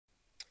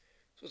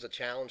This was a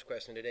challenge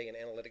question today in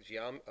analytic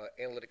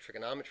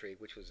trigonometry,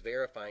 which was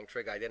verifying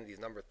trig identities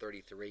number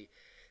 33.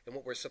 And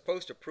what we're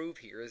supposed to prove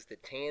here is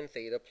that tan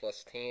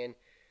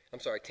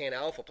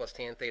alpha plus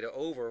tan theta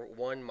over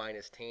 1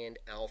 minus tan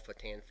alpha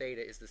tan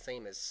theta is the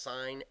same as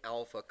sine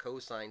alpha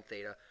cosine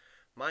theta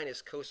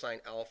minus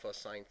cosine alpha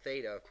sine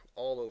theta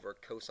all over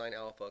cosine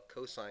alpha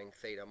cosine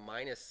theta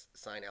minus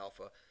sine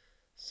alpha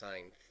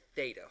sine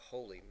theta.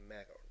 Holy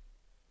macaroni.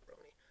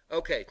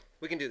 Okay,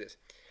 we can do this.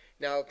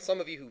 Now, some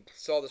of you who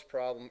saw this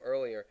problem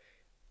earlier,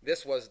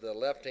 this was the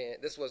right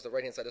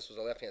hand side, this was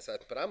the left hand side,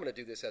 but I'm going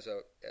to do this as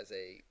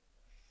a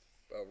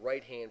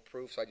right hand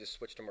proof, so I just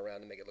switched them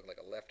around to make it look like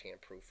a left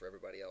hand proof for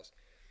everybody else.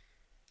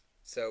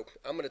 So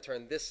I'm going to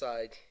turn this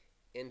side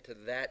into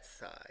that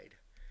side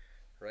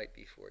right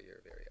before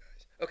your very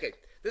eyes. Okay,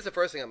 this is the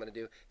first thing I'm going to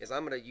do, is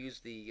I'm going to use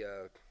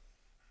the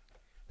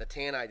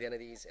tan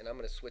identities, and I'm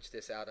going to switch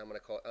this out. I'm going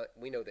to call,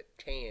 we know that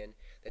tan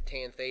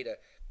theta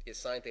is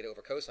sine theta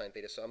over cosine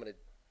theta, so I'm going to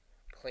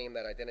claim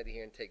that identity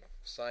here and take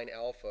sine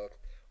alpha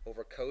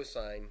over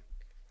cosine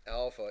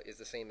alpha is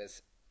the same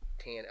as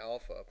tan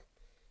alpha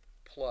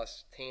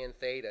plus tan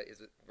theta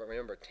is,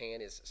 remember, tan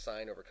is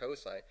sine over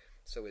cosine,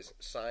 so is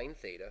sine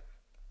theta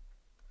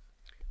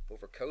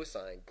over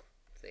cosine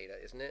theta,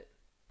 isn't it?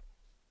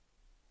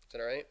 Is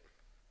that all right?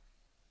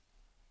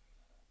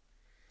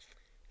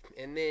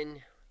 And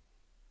then,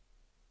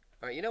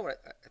 all right, you know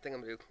what I think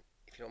I'm going to do,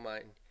 if you don't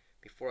mind,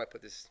 before I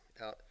put this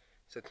out.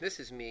 So this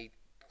is me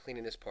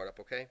cleaning this part up,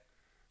 okay?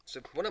 So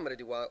what I'm going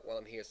to do while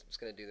I'm here is I'm just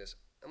going to do this.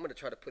 I'm going to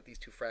try to put these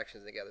two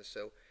fractions together.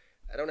 So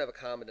I don't have a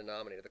common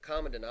denominator. The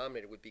common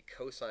denominator would be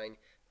cosine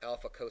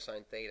alpha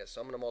cosine theta.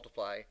 So I'm going to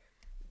multiply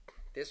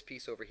this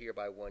piece over here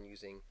by 1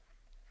 using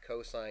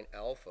cosine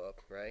alpha,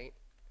 right?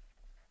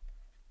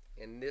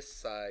 And this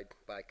side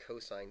by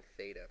cosine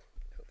theta.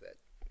 I hope that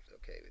is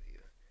okay with you.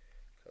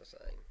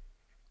 Cosine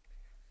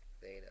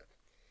theta.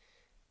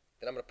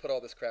 Then I'm going to put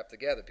all this crap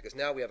together because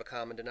now we have a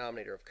common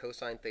denominator of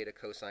cosine theta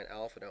cosine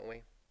alpha, don't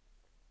we?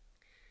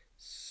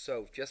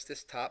 So just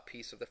this top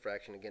piece of the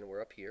fraction, again, we're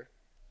up here.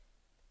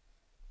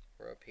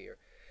 We're up here.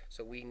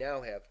 So we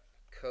now have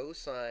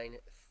cosine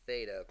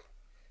theta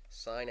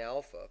sine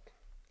alpha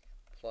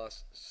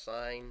plus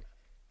sine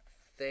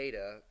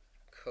theta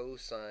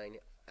cosine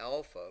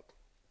alpha,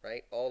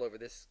 right? All over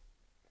this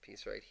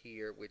piece right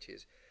here, which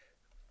is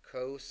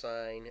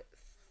cosine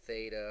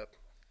theta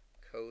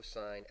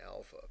cosine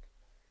alpha.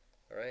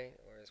 All right?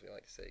 Or as we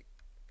like to say,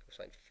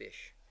 cosine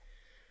fish.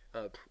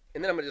 And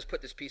then I'm going to just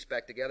put this piece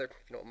back together,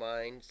 if you don't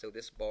mind. So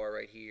this bar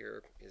right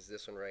here is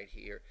this one right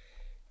here.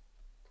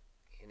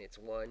 And it's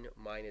 1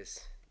 minus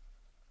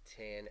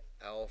tan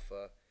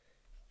alpha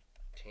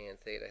tan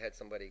theta. I had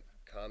somebody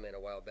comment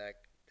a while back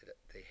that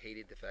they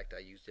hated the fact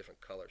I used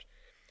different colors.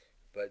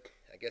 But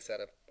I guess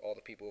out of all the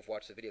people who've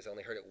watched the videos, I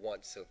only heard it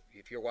once. So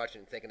if you're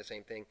watching and thinking the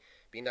same thing,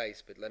 be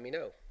nice, but let me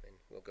know, and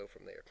we'll go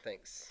from there.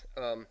 Thanks.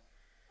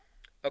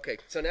 Okay,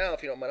 so now,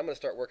 if you don't mind, I'm going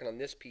to start working on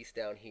this piece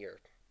down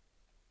here.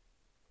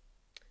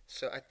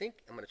 So I think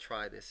I'm going to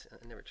try this. I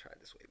never tried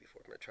this way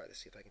before. I'm going to try this,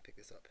 see if I can pick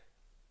this up.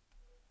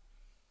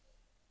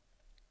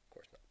 Of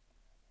course not.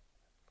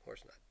 Of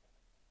course not.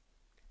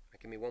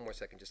 Right, give me one more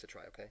second just to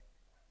try, okay?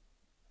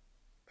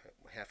 All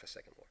right, half a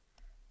second more.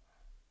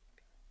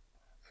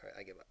 All right,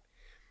 I give up.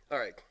 All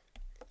right,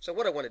 so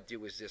what I want to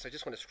do is this. I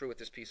just want to screw with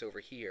this piece over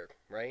here,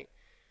 right?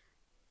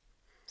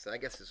 So I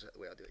guess this is the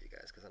way I'll do it, you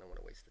guys, because I don't want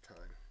to waste the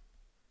time.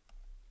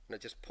 I'm going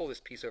to just pull this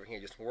piece over here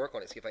and just work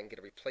on it, see if I can get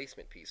a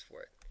replacement piece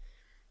for it.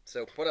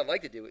 So what I'd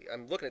like to do,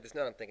 I'm looking at this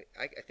now, I'm thinking,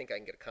 I think I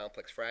can get a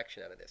complex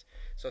fraction out of this.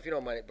 So if you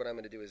don't mind, what I'm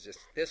going to do is just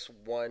this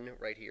one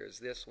right here is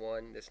this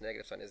one, this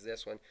negative sign is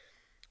this one.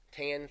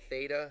 Tan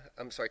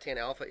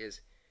alpha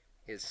is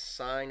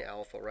sine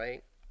alpha,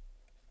 right?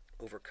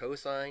 Over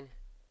cosine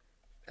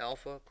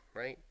alpha,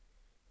 right?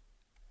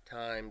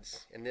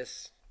 Times, and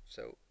this,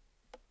 so,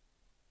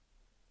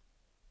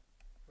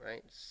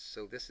 right?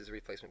 So this is a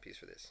replacement piece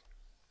for this.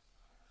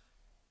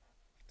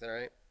 Is that all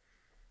right?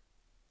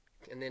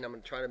 And then I'm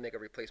going to try to make a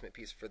replacement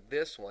piece for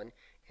this one.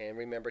 And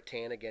remember,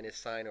 tan again is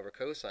sine over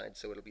cosine,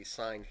 so it'll be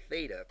sine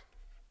theta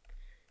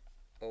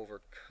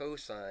over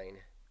cosine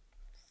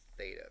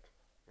theta,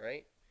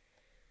 right?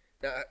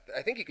 Now,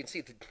 I think you can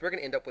see that we're going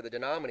to end up with a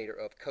denominator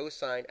of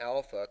cosine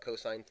alpha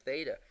cosine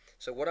theta.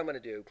 So what I'm going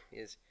to do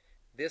is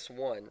this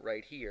one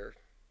right here,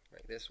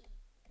 right? This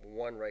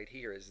one right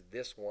here is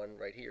this one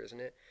right here,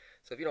 isn't it?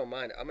 So if you don't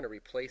mind, I'm going to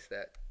replace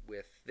that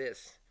with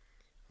this.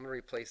 I'm going to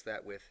replace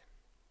that with,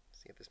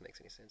 see if this makes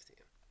any sense to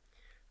you.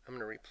 I'm going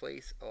to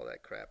replace all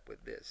that crap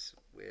with this,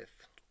 with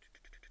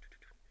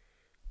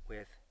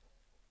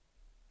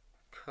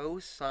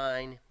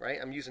cosine, right?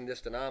 I'm using this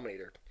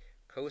denominator,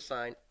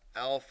 cosine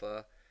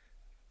alpha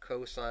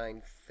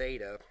cosine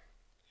theta.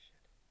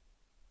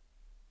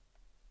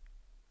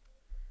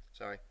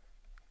 Sorry,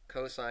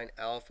 cosine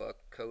alpha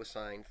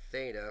cosine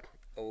theta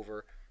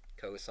over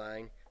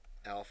cosine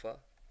alpha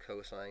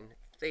cosine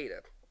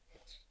theta.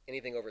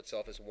 Anything over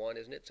itself is 1,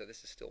 isn't it? So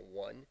this is still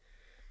 1.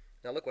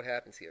 Now look what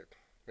happens here.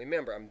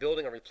 Remember, I'm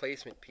building a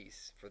replacement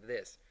piece for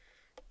this.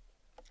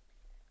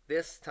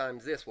 this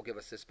times this will give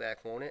us this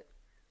back, won't it?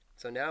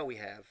 So now we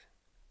have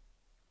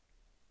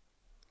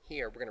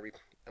here, I'm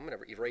going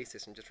to erase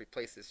this and just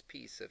replace this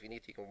piece. So if you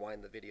need to, you can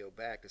wind the video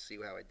back to see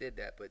how I did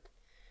that. But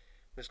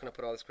I'm just going to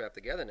put all this crap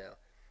together now.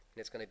 And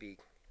it's going to be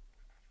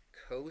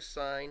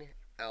cosine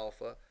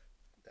alpha,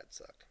 that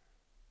sucked,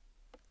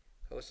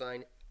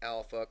 cosine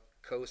alpha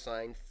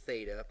cosine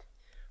theta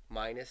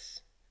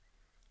minus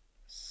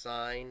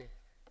sine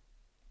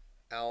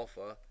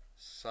alpha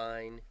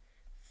sine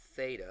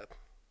theta,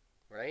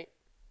 right?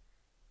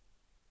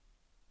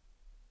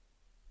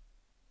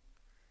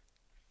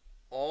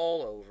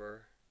 All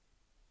over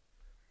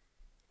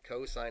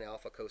cosine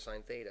alpha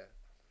cosine theta,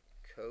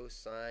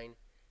 cosine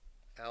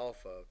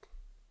alpha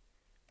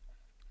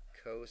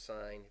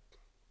cosine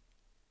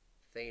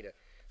theta.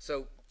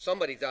 So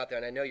somebody's out there,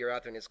 and I know you're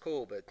out there, and it's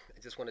cool, but I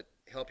just want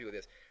to help you with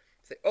this.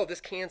 Say, oh,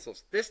 this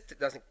cancels. This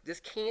doesn't. This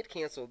can't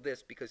cancel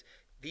this because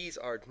these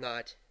are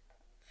not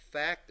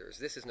factors.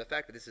 This isn't a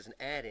factor. This is an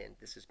add-in.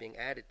 This is being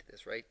added to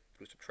this, right,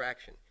 through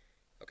subtraction.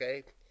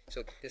 Okay,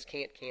 so this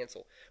can't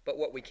cancel. But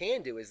what we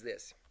can do is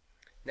this.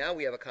 Now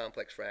we have a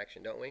complex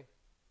fraction, don't we?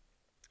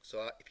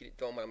 So if you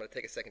don't mind, I'm going to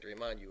take a second to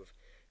remind you of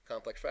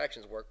complex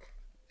fractions work.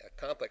 A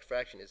complex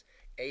fraction is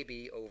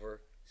AB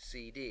over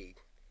CD.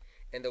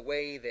 And the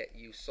way that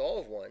you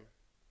solve one,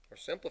 or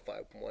simplify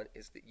one,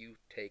 is that you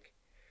take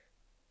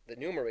the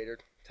numerator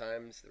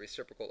times the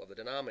reciprocal of the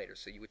denominator.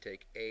 So you would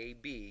take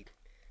AB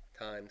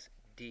times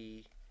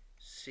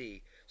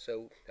DC.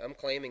 So I'm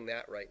claiming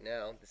that right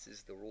now. This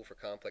is the rule for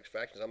complex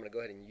fractions. I'm going to go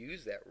ahead and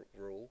use that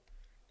rule,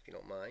 if you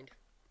don't mind.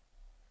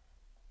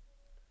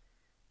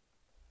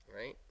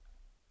 Right?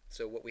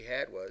 So what we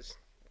had was,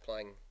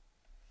 applying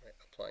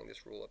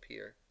this rule up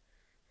here,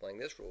 applying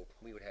this rule,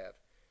 we would have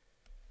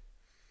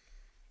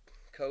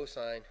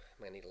cosine, I'm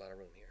going to need a lot of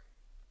room here.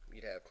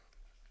 You'd have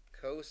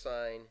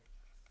cosine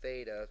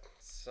theta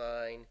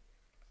sine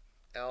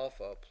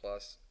alpha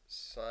plus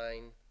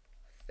sine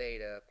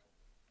theta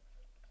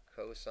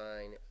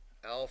cosine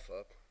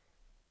alpha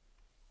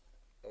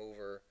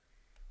over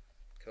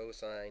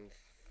cosine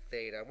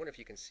theta. I wonder if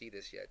you can see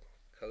this yet.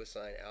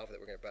 Cosine alpha,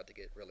 that we're about to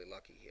get really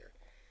lucky here,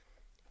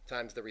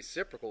 times the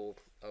reciprocal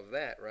of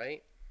that,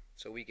 right?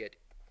 So we get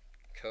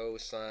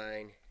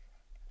cosine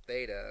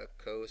theta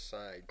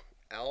cosine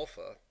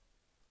alpha.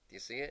 Do you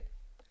see it?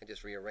 I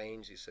just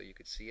rearranged these so you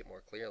could see it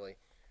more clearly.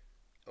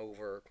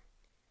 Over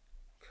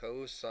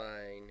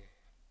cosine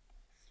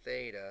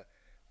theta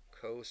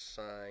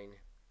cosine,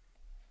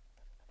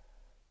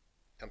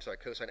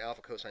 cosine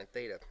alpha cosine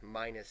theta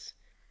minus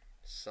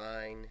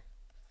sine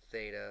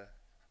theta,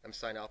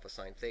 sine alpha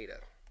sine theta.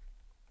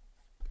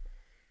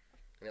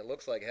 And it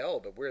looks like hell,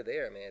 but we're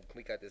there, man.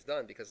 We got this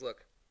done because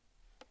look,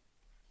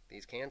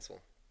 these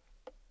cancel.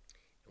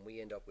 And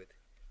we end up with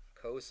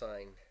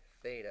cosine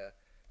theta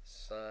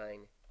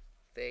sine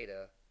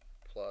theta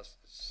plus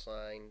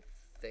sine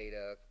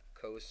theta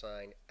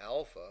cosine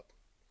alpha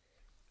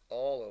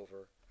all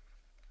over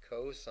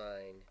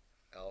cosine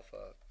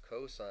alpha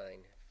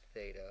cosine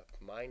theta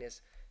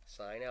minus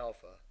sine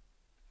alpha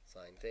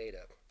sine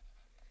theta.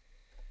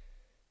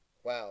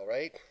 Wow,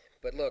 right?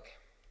 But look,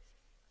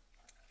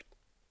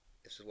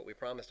 this is what we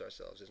promised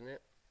ourselves, isn't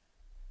it?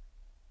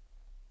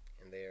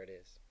 And there it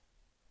is.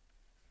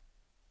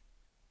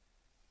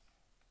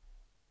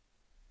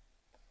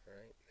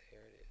 Right,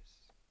 there it is.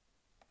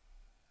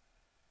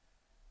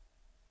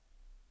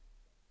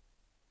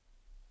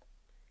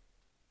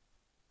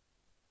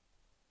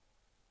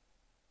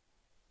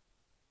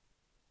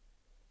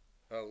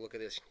 Oh, look at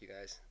this, you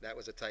guys. That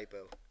was a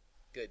typo.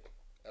 Good.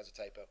 That was a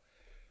typo.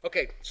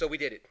 Okay, so we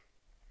did it.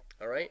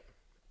 All right?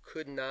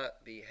 Could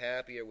not be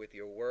happier with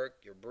your work.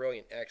 You're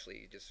brilliant. Actually,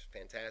 you're just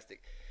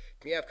fantastic.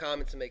 If you have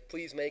comments to make,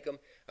 please make them.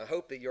 I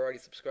hope that you're already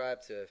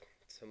subscribed to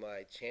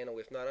my channel.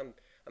 If not,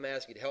 I'm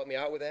asking you to help me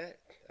out with that.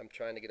 I'm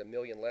trying to get 1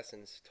 million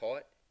lessons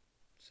taught.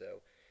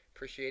 So,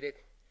 appreciate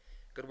it.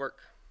 Good work.